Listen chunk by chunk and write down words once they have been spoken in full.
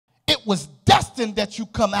it was destined that you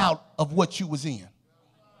come out of what you was in.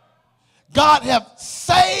 God have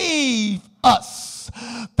saved us.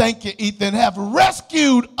 Thank you, Ethan. Have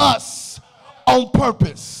rescued us on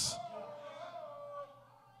purpose.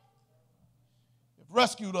 Have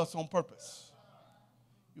rescued us on purpose.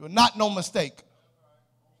 You are not no mistake.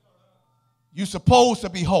 You're supposed to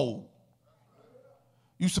be whole.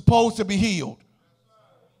 You're supposed to be healed.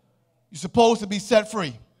 You're supposed to be set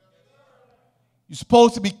free. You're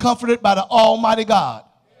supposed to be comforted by the Almighty God.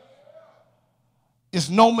 It's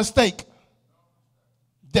no mistake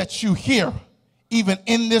that you here, even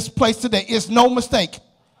in this place today. It's no mistake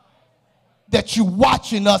that you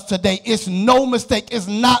watching us today. It's no mistake. It's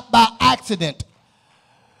not by accident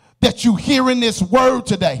that you hearing this word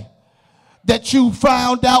today. That you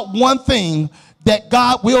found out one thing, that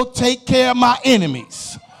God will take care of my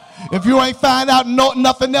enemies. If you ain't found out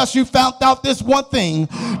nothing else, you found out this one thing,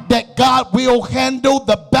 that God will handle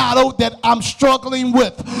the battle that I'm struggling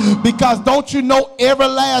with. Because don't you know, every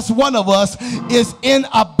last one of us is in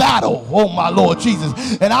a battle. Oh my Lord Jesus.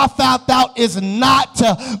 And I found out it's not,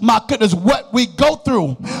 my goodness, what we go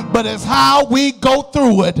through, but it's how we go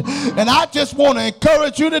through it. And I just want to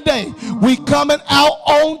encourage you today, we coming out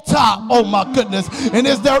on top. Oh my goodness. And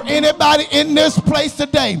is there anybody in this place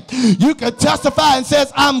today, you can testify and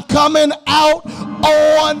says, I'm coming out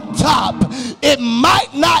on top. It might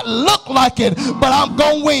not look like it, but I'm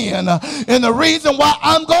going to win. And the reason why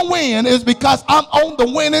I'm going to win is because I'm on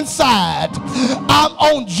the winning side. I'm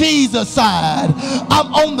on Jesus' side.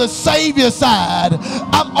 I'm on the Savior side.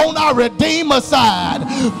 I'm on our Redeemer side.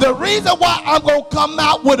 The reason why I'm going to come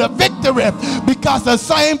out with a victory, because the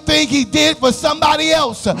same thing he did for somebody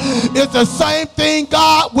else is the same thing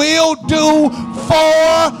God will do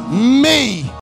for me.